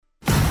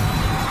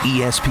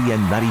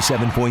ESPN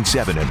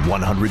 97.7 and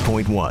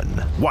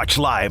 100.1. Watch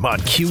live on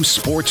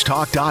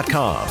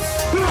QSportsTalk.com.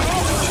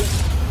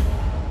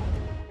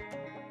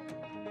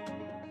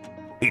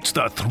 It's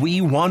the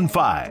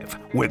 315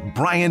 with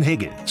Brian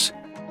Higgins.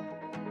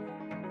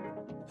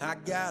 All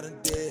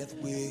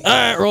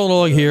right, rolling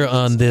along here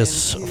on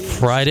this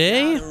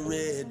Friday.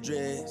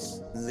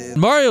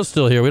 Mario's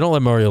still here. We don't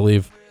let Mario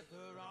leave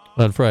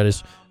on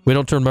Fridays. We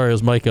don't turn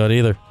Mario's mic on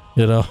either.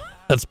 You know,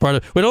 that's part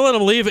of. We don't let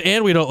him leave,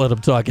 and we don't let him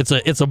talk.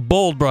 It's a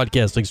bold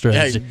broadcasting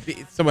strategy.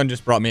 Yeah, someone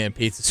just brought me a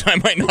pizza, so I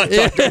might not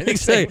talk. Yeah,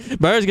 exactly.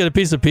 Mario's got a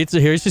piece of pizza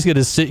here. He's just going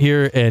to sit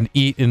here and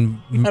eat in.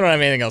 I don't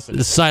have anything else to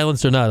do.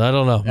 Silence or not, I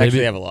don't know.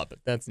 Maybe I have a lot, but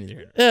that's neither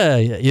here. Yeah.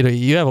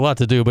 You have a lot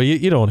to do, but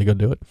you don't want to go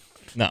do it.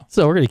 No.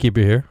 So we're going to keep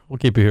you here. We'll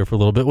keep you here for a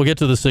little bit. We'll get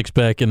to the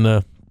six-pack in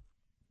a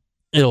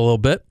little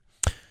bit.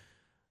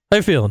 How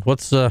you feeling?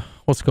 What's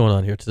going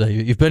on here today?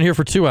 You've been here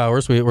for 2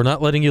 hours. We're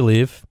not letting you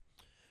leave.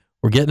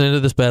 We're getting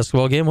into this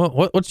basketball game.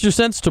 What's your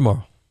sense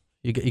tomorrow?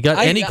 You got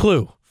any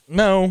clue?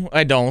 No,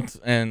 I don't.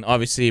 And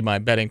obviously my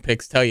betting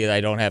picks tell you I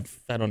don't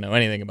know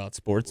anything about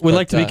sports. We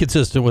like to be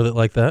consistent with it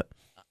like that.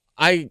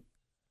 I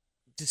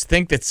just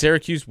think that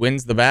Syracuse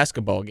wins the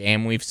basketball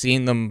game. We've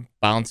seen them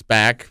bounce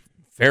back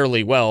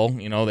fairly well.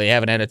 You know, they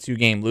haven't had a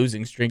 2-game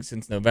losing streak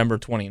since November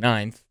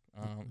 29th.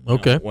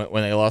 Okay.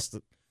 When they lost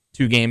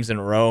 2 games in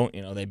a row,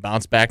 you know, they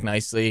bounced back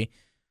nicely.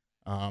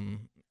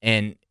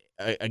 And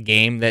a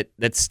game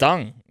that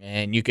stung.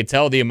 And you could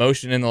tell the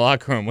emotion in the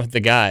locker room with the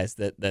guys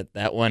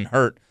that one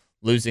hurt,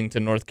 losing to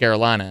North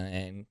Carolina.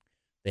 And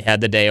they had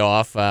the day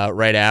off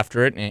right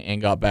after it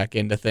and got back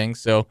into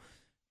things. So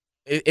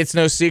it's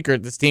no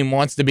secret this team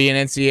wants to be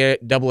an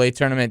NCAA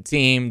tournament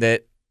team,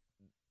 that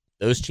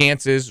those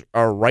chances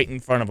are right in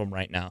front of them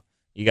right now.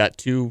 You got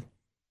 2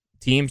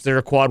 teams that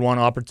are quad 1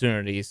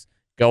 opportunities.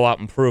 Go out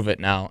and prove it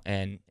now.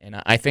 And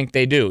I think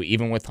they do,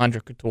 even with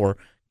Hunter Couture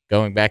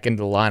going back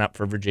into the lineup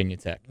for Virginia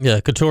Tech. Yeah,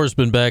 Couture's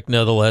been back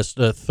now the last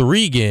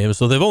 3 games,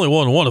 so they've only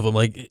won one of them.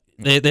 Like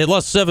they had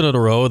lost 7 in a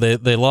row.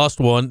 They lost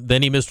 1,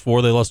 then he missed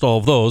 4. They lost all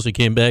of those. He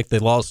came back. They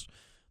lost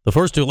the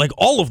first 2, like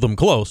all of them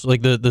close.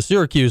 Like the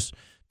Syracuse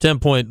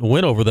 10-point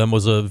win over them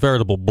was a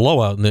veritable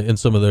blowout in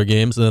some of their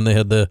games. And then they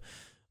had the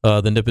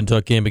nip and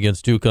tuck game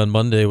against Duke on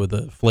Monday with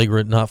a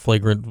flagrant, not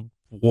flagrant,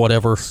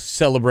 whatever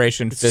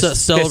celebration,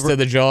 fist to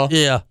the jaw,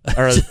 yeah,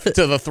 or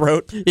to the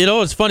throat. You know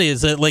what's funny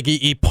is that like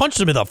he punched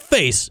him in the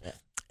face,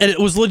 and it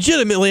was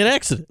legitimately an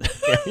accident.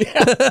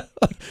 Yeah.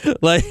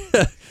 Like,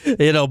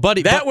 you know,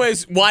 buddy. That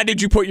was why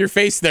did you put your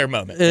face there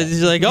moment.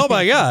 He's like, oh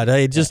my god,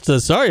 I just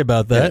sorry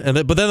about that.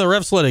 Yeah. But then the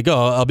refs let it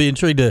go. I'll be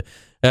intrigued to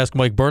ask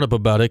Mike Burnip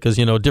about it because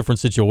different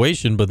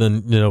situation. But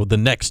then the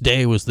next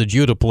day was the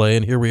Judah play,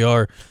 and here we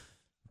are.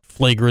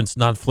 Flagrants,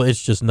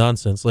 it's just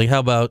nonsense. Like, how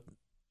about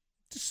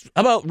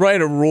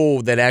write a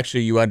rule that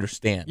actually you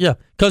understand? Yeah,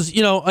 because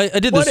I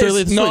did this earlier.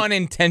 What does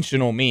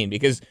non-intentional mean?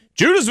 Because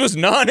Judah's was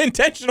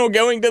non-intentional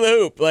going to the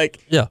hoop.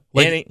 Like, yeah,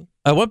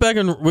 I went back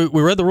and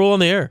we read the rule on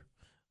the air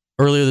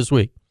earlier this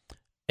week,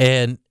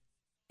 and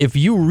if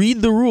you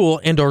read the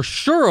rule and are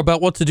sure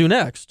about what to do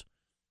next,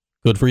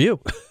 good for you.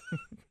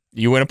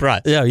 You win a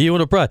prize. Yeah, you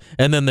win a prize.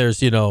 And then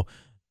there's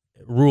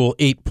Rule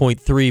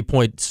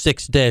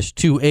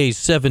 8.3.6-2A,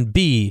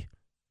 7B,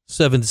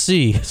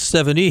 7C,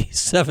 7E,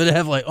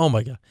 7F. Like, oh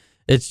my God.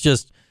 It's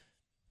just,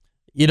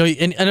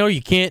 and I know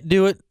you can't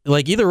do it.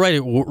 Like, either write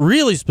it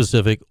really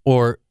specific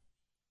or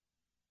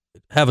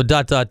have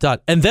a ...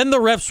 And then the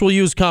refs will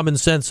use common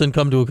sense and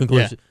come to a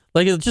conclusion. Yeah.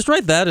 Like, just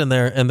write that in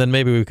there, and then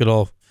maybe we could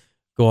all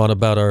go on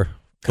about our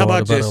How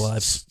about just our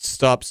lives.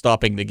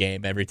 stopping the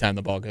game every time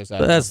the ball goes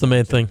out? That's the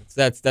main thing.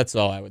 That's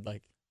all I would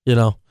like.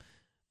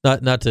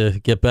 Not to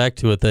get back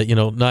to it, that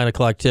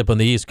 9:00 tip on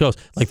the East Coast.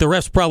 Like, the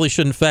refs probably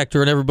shouldn't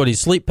factor in everybody's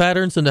sleep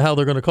patterns into how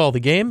they're going to call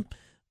the game.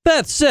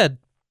 That said,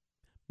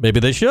 maybe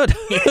they should.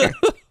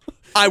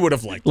 I would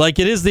have liked. Like,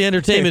 it is the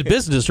entertainment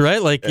business,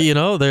 right? Like,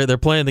 they're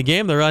playing the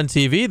game, they're on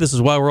TV. This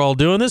is why we're all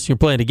doing this. You're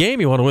playing a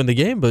game, you want to win the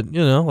game, but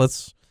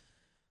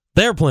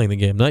they're playing the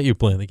game, not you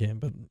playing the game.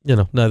 But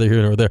neither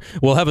here nor there.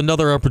 We'll have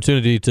another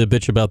opportunity to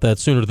bitch about that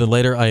sooner than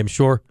later, I am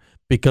sure,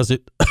 because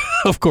it,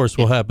 of course,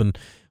 will happen.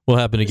 Will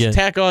happen again. Just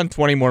tack on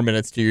 20 more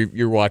minutes to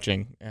your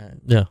watching.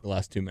 The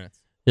last 2 minutes.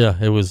 Yeah,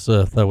 it was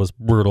that was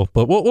brutal,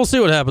 but we'll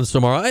see what happens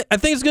tomorrow. I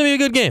think it's going to be a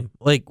good game.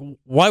 Like,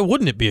 why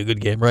wouldn't it be a good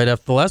game? Right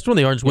after the last one,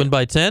 the Orange win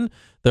by 10.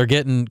 They're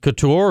getting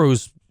Couture,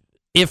 who's,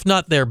 if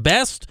not their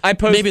best,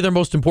 maybe their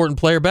most important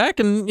player back.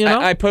 And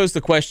I posed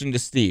the question to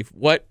Steve: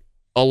 what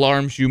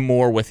alarms you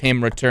more with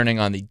him returning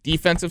on the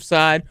defensive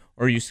side,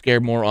 or are you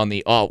scared more on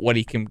the what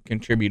he can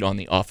contribute on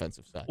the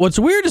offensive side? What's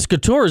weird is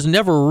Couture has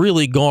never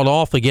really gone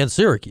off against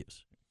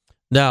Syracuse.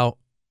 Now,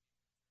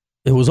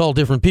 it was all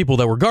different people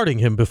that were guarding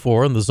him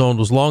before, and the zone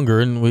was longer,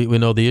 and we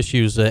know the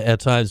issues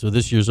at times with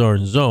this year's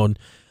orange zone.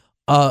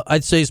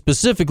 I'd say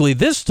specifically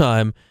this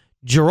time,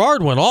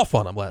 Girard went off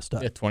on him last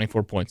time. Yeah,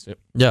 24 points. Yep.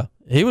 Yeah,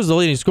 he was the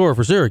leading scorer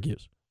for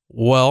Syracuse.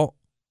 Well,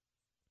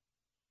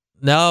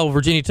 now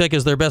Virginia Tech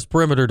is their best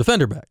perimeter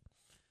defender back.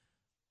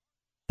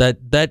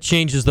 that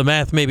changes the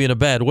math maybe in a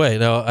bad way.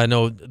 Now, I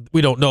know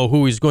we don't know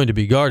who he's going to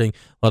be guarding.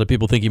 A lot of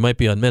people think he might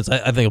be on Mintz.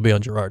 I think he'll be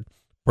on Gerard,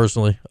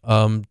 personally.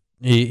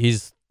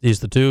 He's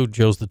the 2.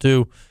 Joe's the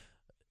 2.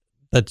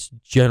 That's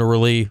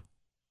generally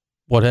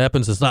what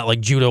happens. It's not like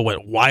Judo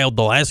went wild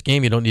the last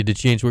game. You don't need to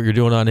change what you're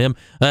doing on him.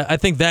 I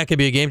think that could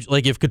be a game.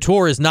 Like if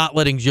Couture is not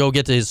letting Joe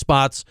get to his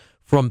spots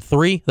from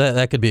 3,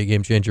 that could be a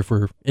game changer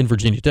in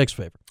Virginia Tech's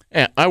favor.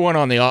 Yeah, I went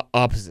on the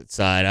opposite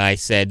side. I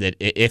said that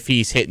if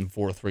he's hitting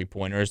 4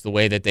 3-pointers, the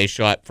way that they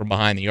shot from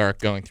behind the arc,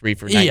 going 3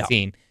 for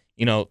 19,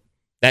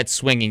 that's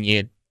swinging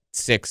you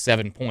 6,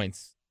 7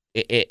 points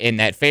in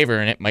that favor,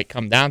 and it might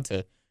come down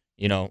to,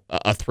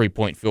 a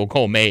 3-point field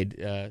goal made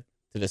to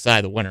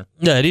decide the winner.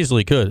 Yeah, it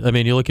easily could. I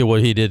mean, you look at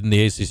what he did in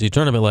the ACC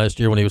tournament last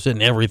year when he was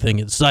hitting everything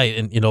in sight,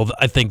 and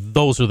I think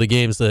those are the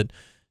games that.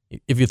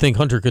 If you think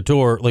Hunter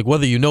Couture, like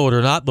whether you know it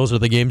or not, those are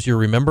the games you're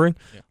remembering.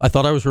 Yeah. I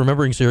thought I was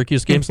remembering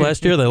Syracuse games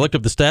last year. Then I looked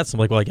up the stats. I'm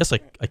like, well, I guess I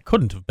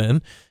couldn't have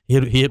been. He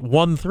hit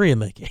 1-3 in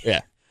that game. Yeah,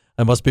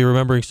 I must be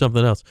remembering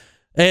something else.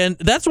 And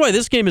that's why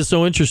this game is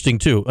so interesting,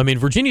 too. I mean,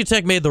 Virginia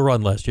Tech made the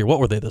run last year. What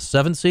were they, the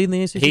 7th seed in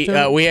the ACC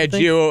tournament? We had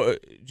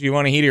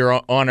Giovanni Heater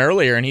on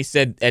earlier, and he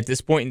said at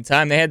this point in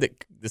time they had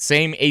the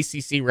same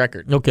ACC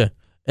record. Okay.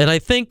 And I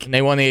think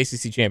they won the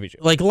ACC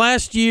championship. Like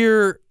last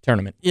year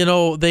tournament. They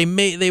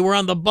were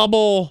on the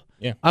bubble.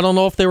 Yeah. I don't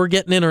know if they were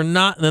getting in or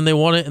not, and then they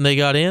won it and they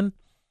got in.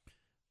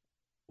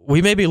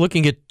 We may be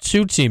looking at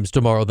 2 teams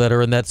tomorrow that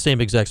are in that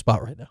same exact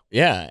spot right now.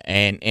 Yeah,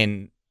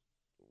 and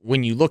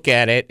when you look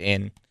at it,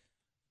 and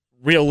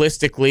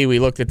realistically, we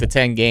looked at the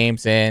 10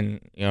 games,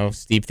 and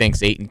Steve thinks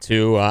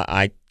 8-2.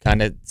 I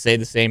kind of say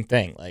the same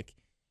thing. Like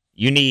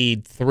you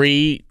need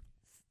three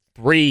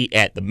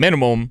at the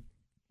minimum.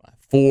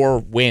 4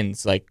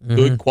 wins, like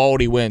good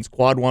quality wins,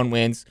 quad 1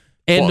 wins,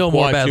 and no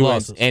more bad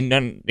losses. Wins. And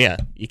none,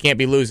 you can't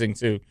be losing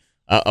to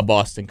a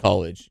Boston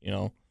College,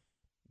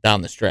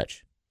 down the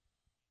stretch.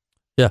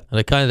 Yeah, and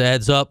it kind of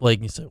adds up.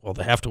 Like you say, well,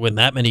 they have to win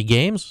that many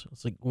games.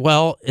 It's like,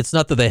 well, it's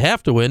not that they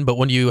have to win, but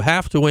when you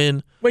have to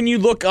win, when you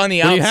look on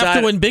the outside, you have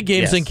to win big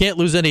games and can't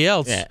lose any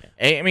else. Yeah,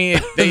 I mean,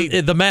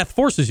 the math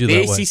forces you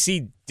that way.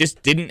 The ACC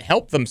just didn't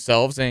help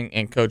themselves,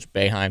 and Coach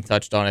Boeheim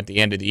touched on at the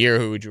end of the year.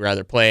 Who would you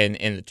rather play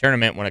in the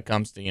tournament when it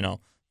comes to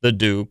the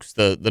Dukes,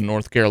 the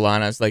North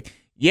Carolinas? Like,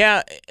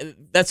 yeah,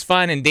 that's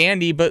fine and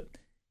dandy, but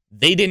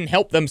they didn't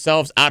help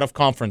themselves out of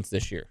conference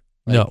this year.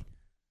 No,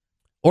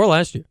 or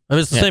last year. I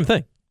mean, it's the same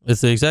thing.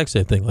 It's the exact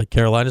same thing. Like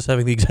Carolina's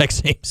having the exact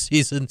same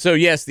season. So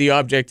yes, the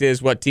object is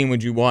what team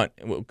would you want?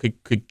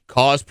 Could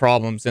cause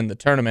problems in the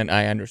tournament.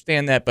 I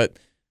understand that, but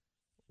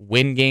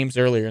win games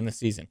earlier in the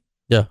season.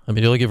 Yeah, I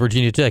mean, you look at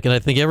Virginia Tech, and I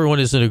think everyone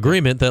is in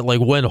agreement that, like,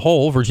 when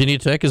whole, Virginia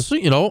Tech is,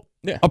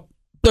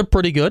 they're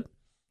pretty good.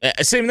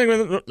 Same thing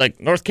with,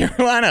 like, North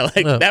Carolina.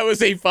 Like, that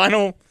was a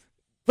final,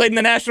 played in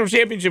the national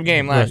championship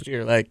game last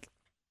year. Like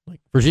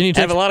Virginia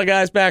Tech have a lot of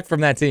guys back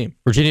from that team.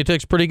 Virginia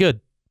Tech's pretty good.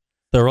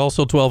 They're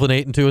also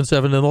 12-8 and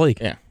 2-7 in the league.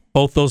 Yeah,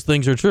 both those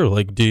things are true.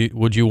 Like,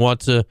 would you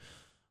want to,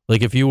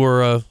 like, if you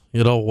were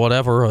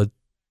a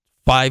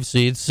 5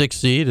 seed, 6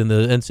 seed in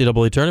the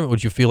NCAA tournament,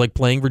 would you feel like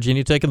playing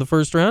Virginia Tech in the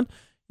first round?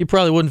 You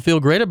probably wouldn't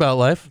feel great about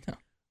life. No.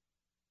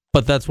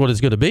 But that's what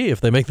it's going to be if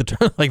they make the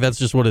tournament. Like, that's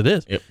just what it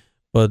is. Yep.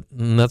 But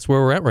that's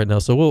where we're at right now.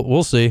 So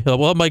we'll see.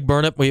 Well, Mike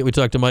Burnett, we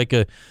talked to Mike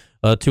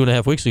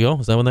 2.5 weeks ago.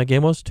 Is that when that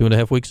game was?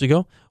 2.5 weeks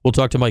ago? We'll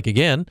talk to Mike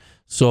again.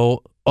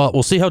 So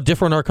we'll see how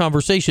different our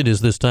conversation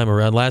is this time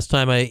around. Last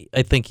time, I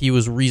think he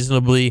was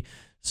reasonably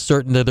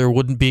certain that there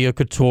wouldn't be a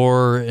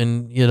Couture,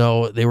 and,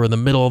 they were in the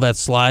middle of that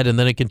slide, and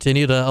then it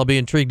continued. I'll be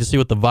intrigued to see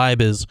what the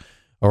vibe is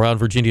around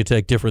Virginia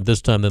Tech different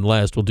this time than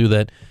last. We'll do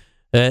that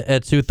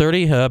at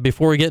 2:30.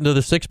 Before we get into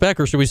the 6-pack,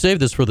 or should we save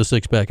this for the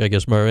 6-pack, I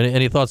guess, Mario?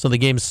 Any thoughts on the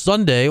game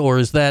Sunday, or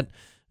is that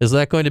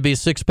going to be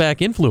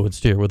 6-pack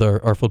influenced here with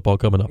our football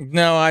coming up?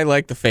 No, I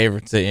like the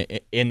favorites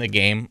in the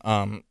game.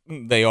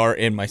 They are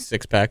in my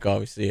 6-pack,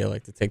 obviously. I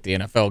like to take the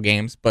NFL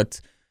games.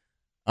 But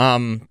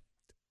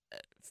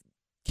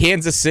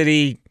Kansas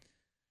City,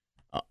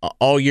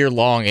 all year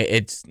long,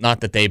 it's not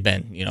that they've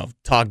been,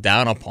 talked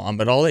down upon,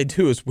 but all they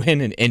do is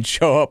win and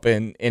show up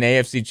in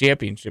AFC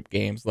championship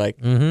games. Like,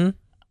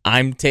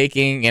 I'm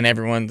taking, and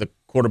everyone, the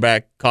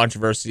quarterback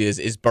controversy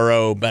is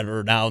Burrow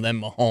better now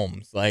than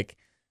Mahomes? Like,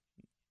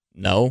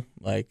 no.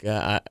 Like,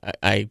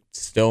 I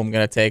still am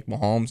going to take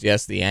Mahomes.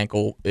 Yes, the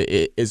ankle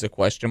is a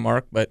question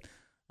mark, but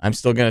I'm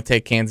still going to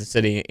take Kansas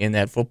City in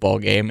that football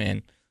game,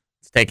 and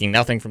it's taking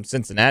nothing from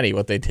Cincinnati.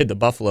 What they did to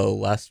Buffalo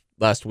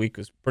last week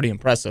was pretty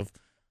impressive.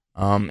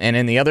 And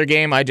in the other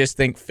game, I just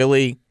think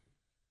Philly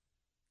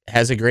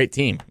has a great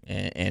team,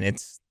 and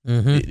it's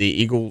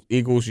the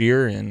Eagles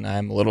year, and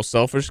I'm a little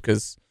selfish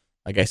because,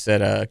 like I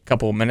said a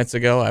couple of minutes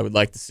ago, I would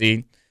like to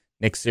see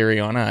Nick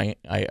Sirianni.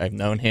 I've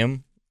known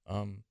him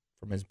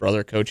from his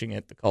brother coaching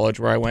at the college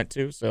where I went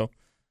to, so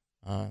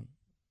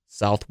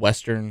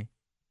Southwestern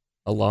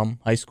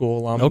high school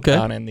alum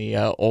down in the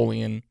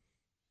Olean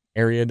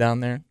area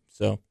down there.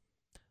 So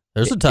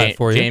there's a time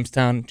for you.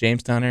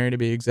 Jamestown area to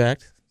be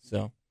exact.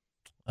 So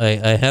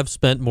I have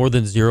spent more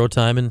than 0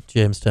 time in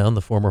Jamestown,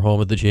 the former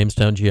home of the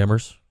Jamestown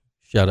Jammers.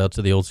 Shout out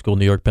to the old school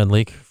New York Penn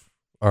League.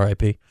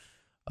 R.I.P.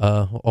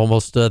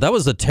 Almost. That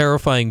was a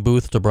terrifying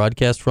booth to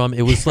broadcast from.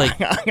 It was like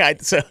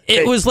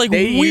it was like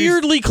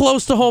weirdly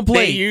close to home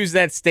plate. They use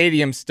that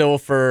stadium still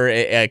for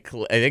I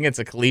think it's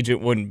a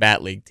collegiate wooden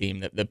bat league team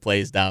that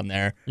plays down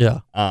there. Yeah.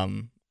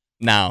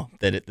 Now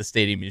that the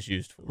stadium is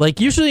used for. Like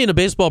usually in a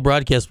baseball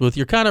broadcast booth,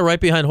 you're kind of right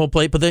behind home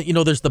plate, but then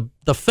there's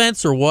the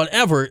fence or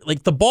whatever.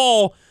 Like the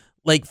ball,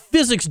 like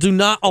physics do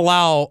not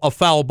allow a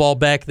foul ball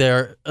back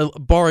there,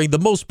 barring the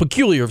most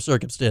peculiar of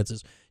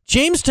circumstances.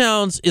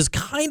 Jamestown's is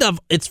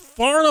it's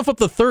far enough up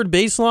the third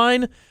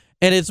baseline,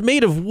 and it's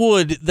made of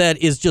wood that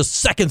is just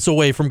seconds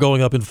away from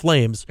going up in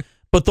flames.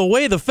 But the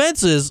way the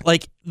fence is,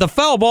 like, the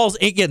foul balls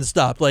ain't getting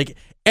stopped. Like,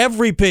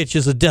 every pitch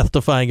is a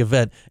death-defying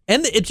event.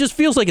 And it just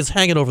feels like it's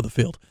hanging over the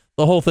field.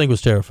 The whole thing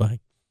was terrifying.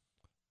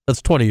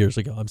 That's 20 years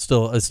ago. I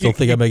still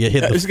think I may get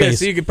hit in the face.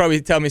 So you could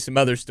probably tell me some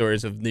other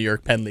stories of New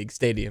York Penn League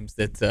stadiums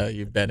that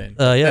you've been in.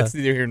 Yeah. That's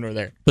neither here nor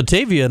there.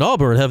 Batavia and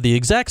Auburn have the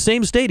exact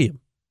same stadium.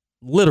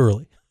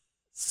 Literally.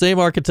 Same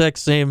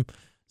architects, same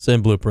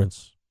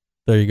blueprints.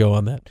 There you go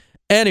on that.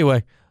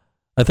 Anyway,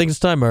 I think it's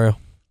time, Mario.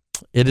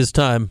 It is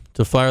time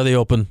to fire the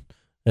open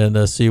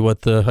and see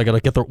what I got to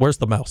get where's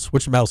the mouse?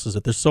 Which mouse is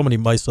it? There's so many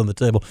mice on the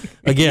table.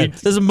 Again,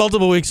 this is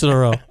multiple weeks in a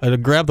row. I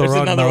grabbed the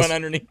wrong mouse. There's another one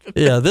underneath.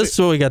 Yeah,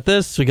 we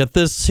got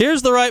this.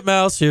 Here's the right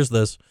mouse. Here's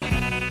this.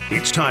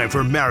 It's time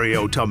for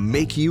Mario to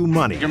make you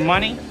money. Your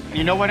money?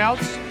 You know what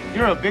else?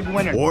 You're a big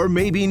winner. Or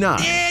maybe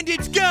not. And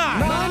it's gone.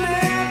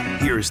 Money!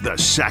 Here's the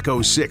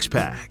Sacco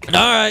six-pack.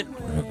 All right.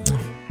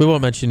 We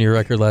won't mention your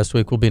record last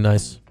week. We'll be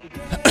nice.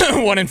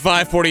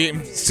 1-5,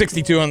 48,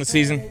 62 on the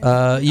season.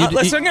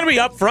 Listen, I'm going to be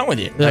up front with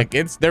you. Yeah. Like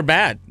they're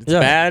bad. It's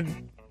bad.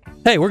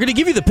 Hey, we're going to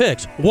give you the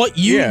picks. What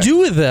you do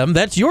with them,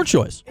 that's your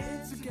choice.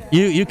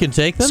 You can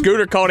take them.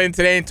 Scooter called in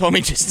today and told me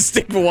just to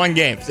stick with one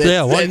game.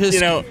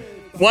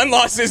 One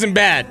loss isn't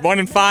bad.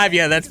 1-5,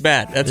 yeah, that's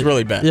bad. That's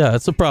really bad. Yeah,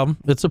 it's a problem.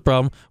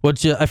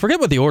 I forget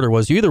what the order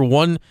was. You either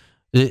won.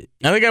 I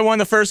think I won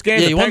the first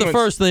game. Yeah, you won the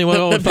first, and then you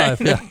went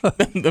 0-5.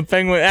 Yeah. The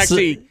Penguins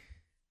actually.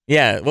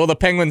 Yeah, well, the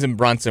Penguins and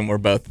Brunson were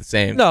both the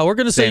same. No, we're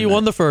going to say you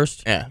won the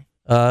first. Yeah.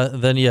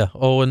 Then,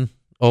 Owen,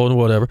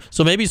 whatever.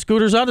 So maybe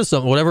Scooter's onto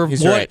something.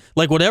 Right.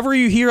 Like, whatever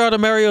you hear out of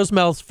Mario's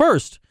mouth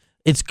first,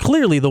 it's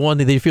clearly the one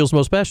that he feels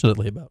most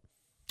passionately about.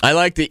 I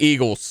like the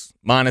Eagles,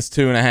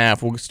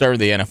 -2.5. We'll start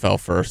with the NFL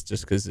first,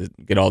 just because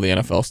get all the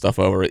NFL stuff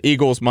over.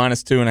 Eagles,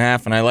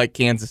 -2.5, and I like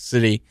Kansas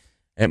City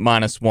at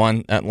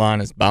 -1. That line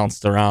has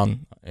bounced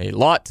around a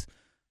lot.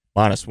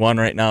 -1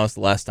 right now is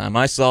the last time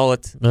I saw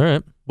it. All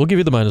right. We'll give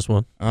you the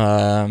 -1.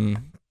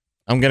 I'm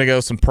going to go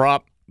some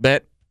prop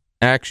bet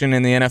action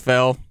in the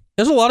NFL.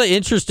 There's a lot of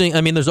interesting.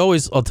 I mean, there's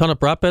always a ton of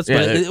prop bets,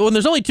 but when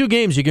there's only 2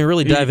 games, you can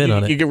really dive in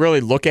on it. You can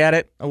really look at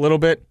it a little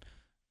bit.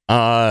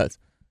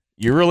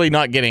 You're really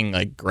not getting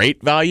like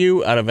great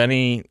value out of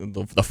any.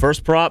 The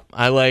first prop,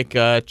 I like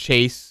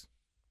Chase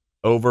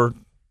over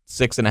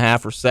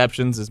 6.5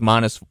 receptions is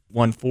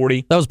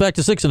 -140. That was back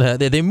to 6.5.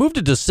 They moved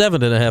it to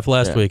 7.5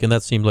 last week, and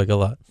that seemed like a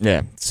lot.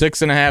 Yeah,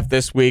 6.5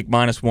 this week,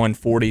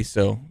 -140.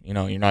 So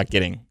you're not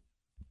getting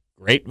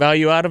great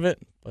value out of it,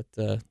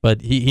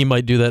 but he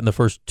might do that in the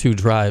first 2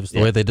 drives,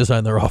 the way they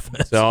design their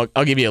offense. So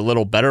I'll give you a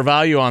little better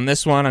value on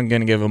this one. I'm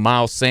going to give a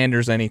Miles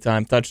Sanders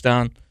anytime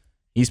touchdown.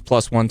 He's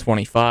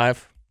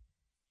 +125.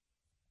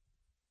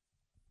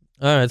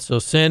 All right, so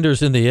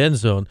Sanders in the end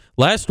zone.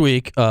 Last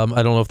week, I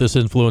don't know if this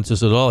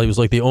influences at all. He was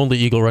like the only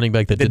Eagle running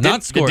back that did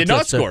not score. Did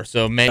not score,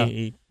 so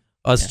maybe.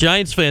 Us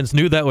Giants fans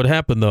knew that would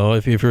happen, though.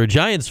 If you're a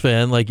Giants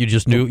fan, like you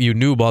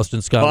knew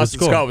Boston Scott would score.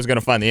 Boston Scott was going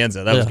to find the end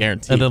zone. That was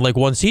guaranteed. And then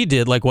once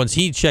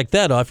he checked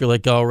that off, you're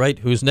like, all right,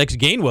 who's next?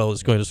 Gainwell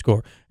is going to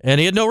score.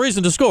 And he had no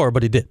reason to score,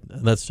 but he did.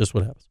 And that's just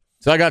what happens.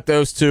 So I got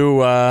those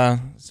 2.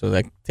 So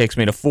that takes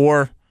me to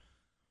 4.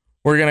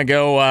 We're going to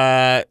go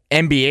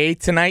NBA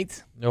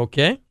tonight.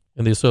 Okay.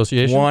 In the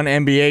association. 1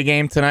 NBA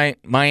game tonight.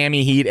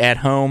 Miami Heat at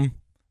home.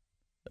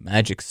 The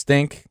Magic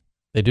stink.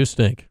 They do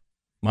stink.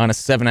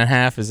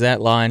 -7.5 is that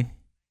line.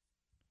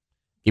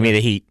 Give me the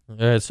Heat. All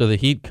right, so the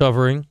Heat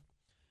covering.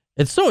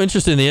 It's so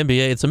interesting in the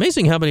NBA. It's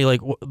amazing how many,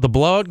 the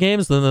blowout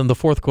games, and then the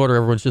fourth quarter,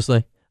 everyone's just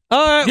like,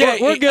 all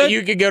right, we're good.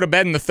 You could go to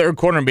bed in the third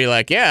quarter and be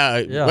like,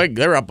 like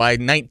they're up by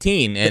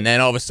 19. And then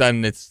all of a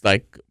sudden it's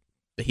like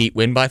the Heat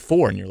win by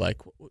 4. And you're like,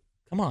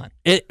 come on.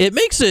 It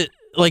makes it,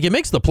 it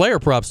makes the player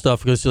prop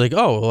stuff because you're like,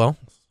 oh, well.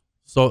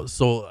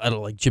 So I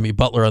don't like Jimmy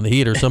Butler on the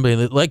Heat or somebody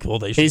that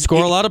they should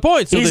score a lot of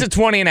points. So he's a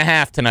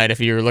 20.5 tonight if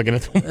you're looking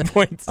at the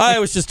points. I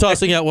was just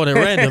tossing out one at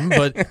random,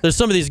 but there's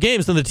some of these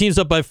games when the team's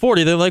up by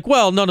 40. They're like,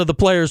 well, none of the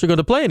players are going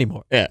to play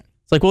anymore. Yeah.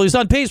 It's like, well, he's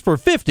on pace for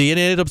 50 and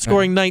he ended up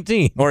scoring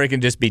 19. Or it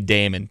can just be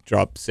Dame and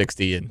drop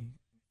 60 and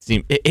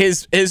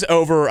his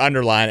over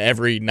underline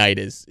every night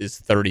is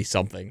 30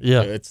 something.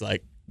 Yeah. So it's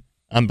like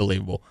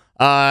unbelievable.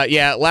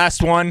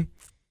 Last one.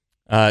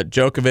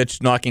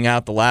 Djokovic knocking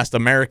out the last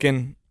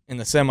American in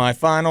the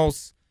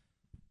semifinals.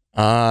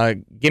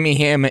 Give me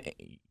him.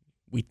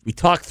 We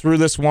talked through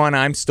this one.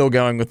 I'm still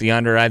going with the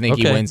under. I think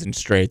he wins in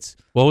straights.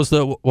 What was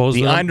the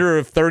under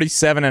of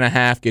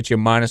 37.5 gets you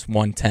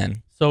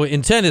 -110. So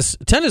in tennis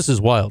is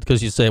wild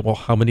because you say, well,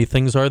 how many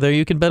things are there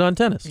you can bet on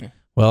tennis? Yeah.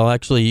 Well,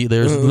 actually,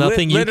 there's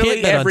nothing you can't bet on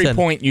tennis. Every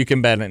point you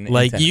can bet in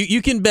like tennis.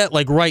 you can bet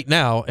like right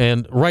now,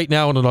 and right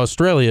now in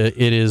Australia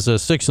it is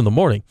 6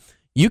 a.m.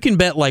 You can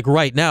bet like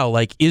right now,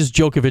 like is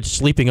Djokovic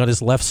sleeping on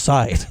his left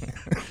side?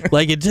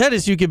 Like in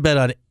tennis, you can bet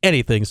on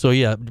anything. So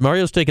yeah,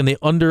 Mario's taking the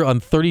under on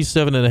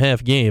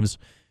 37.5 games.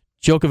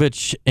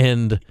 Djokovic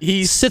and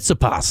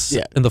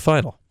Tsitsipas in the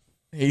final.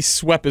 He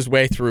swept his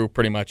way through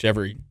pretty much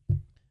every.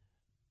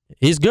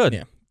 He's good.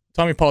 Yeah.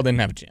 Tommy Paul didn't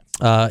have a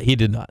chance. He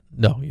did not.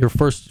 No, your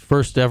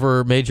first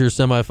ever major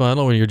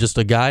semifinal when you're just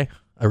a guy.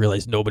 I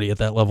realize nobody at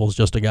that level is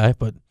just a guy,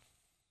 but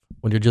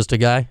when you're just a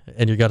guy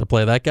and you got to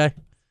play that guy,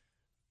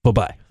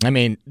 bye-bye. I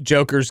mean,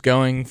 Joker's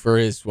going for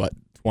his,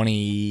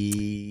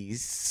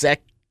 22nd?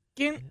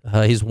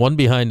 He's one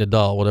behind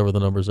Nadal, whatever the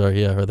numbers are.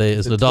 Yeah, are they?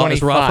 Is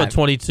Rafa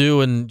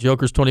 22 and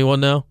Joker's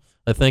 21 now?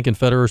 I think, and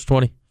Federer's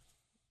 20.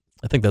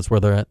 I think that's where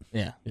they're at.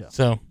 Yeah.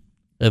 So,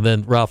 and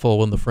then Rafa will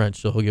win the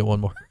French, so he'll get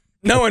one more.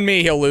 Knowing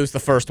me, he'll lose the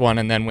first one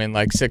and then win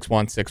like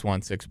 6-1,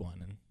 6-1, 6-1.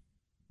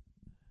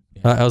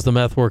 How's the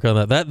math work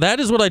on that? That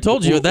is what I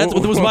told you. That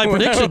was my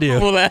prediction to you.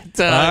 Well, that,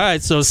 all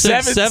right, so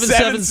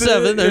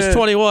 7-7-7. There's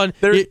 21.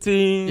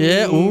 13.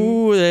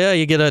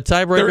 You get a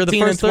tiebreaker the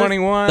first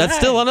 21. That's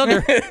still an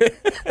under.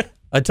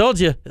 I told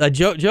you.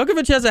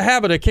 Djokovic has a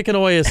habit of kicking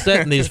away a set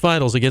in these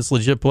finals against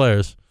legit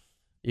players.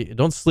 You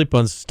don't sleep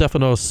on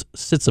Stefanos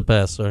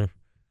Tsitsipas, our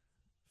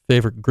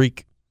favorite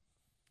Greek.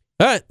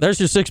 All right, there's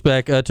your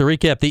six-pack. To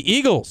recap, the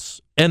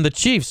Eagles and the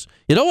Chiefs.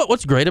 You know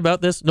what's great about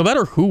this? No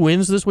matter who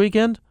wins this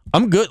weekend,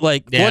 I'm good.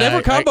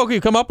 Whatever combo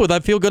you come up with, I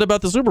feel good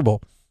about the Super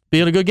Bowl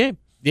being a good game.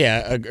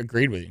 Yeah,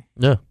 agreed with you.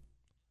 Yeah.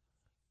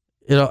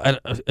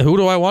 Who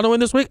do I want to win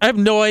this week? I have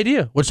no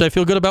idea, which I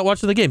feel good about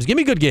watching the games. Give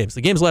me good games.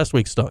 The games last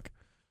week stunk.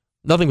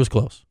 Nothing was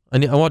close.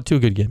 I want 2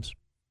 good games.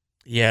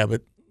 Yeah,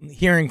 but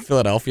hearing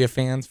Philadelphia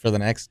fans for the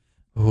next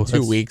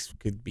 2 weeks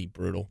could be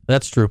brutal.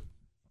 That's true.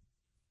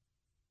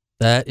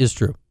 That is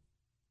true.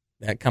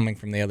 That coming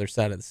from the other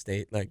side of the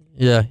state.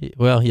 You're a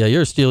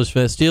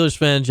Steelers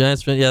fan,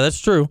 Giants fan. Yeah, that's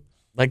true.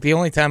 Like, the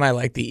only time I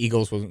liked the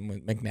Eagles was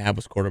when McNabb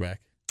was quarterback.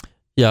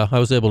 Yeah, I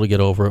was able to get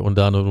over it when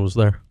Donovan was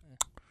there.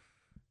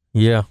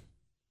 Yeah.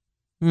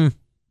 Yeah,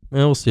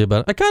 we'll see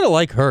about it. I kind of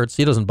like Hurts.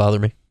 He doesn't bother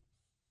me.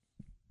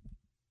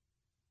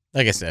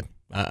 Like I said,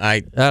 I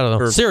don't know.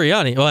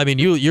 Sirianni. Well, I mean,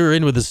 you're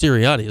in with the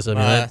Siriannis. I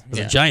mean, as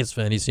a Giants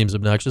fan, he seems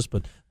obnoxious,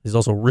 but he's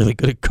also really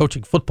good at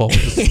coaching football.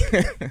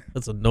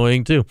 That's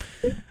annoying, too.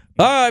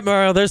 All right,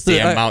 Mario, there's the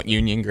Mount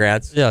Union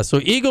grads. Yeah, so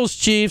Eagles,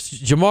 Chiefs,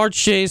 Jamar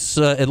Chase,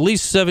 at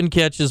least 7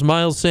 catches,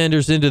 Miles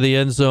Sanders into the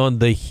end zone.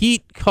 The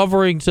Heat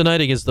covering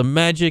tonight against the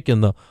Magic in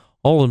the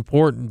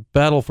all-important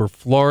battle for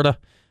Florida.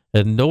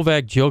 And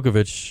Novak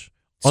Djokovic.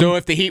 So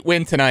if the Heat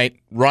win tonight,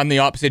 run the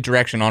opposite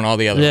direction on all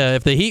the others. Yeah,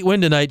 if the Heat win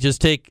tonight,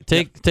 just take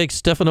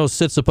Stefanos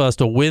Tsitsipas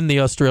to win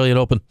the Australian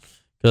Open.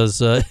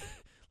 Because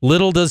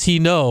little does he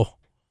know,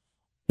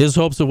 his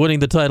hopes of winning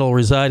the title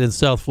reside in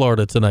South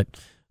Florida tonight.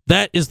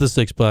 That is the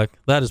six-pack.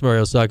 That is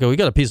Mario Sacco. We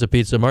got a piece of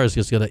pizza. Mario's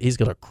he's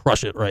gonna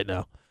crush it right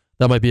now.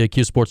 That might be a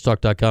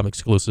QSportsTalk.com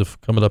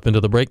exclusive coming up into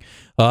the break.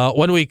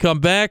 When we come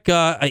back,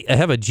 I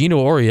have a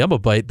Gino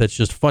Auriemma bite that's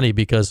just funny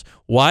because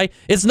why?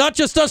 It's not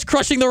just us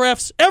crushing the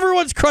refs.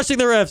 Everyone's crushing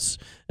the refs.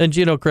 And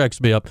Gino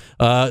cracks me up.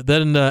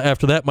 Then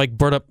after that, Mike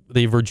Burnup,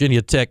 the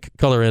Virginia Tech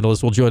color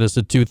analyst, will join us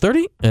at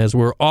 2:30 as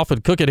we're off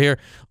and cooking here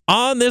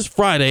on this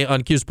Friday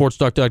on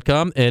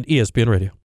QSportsTalk.com and ESPN Radio.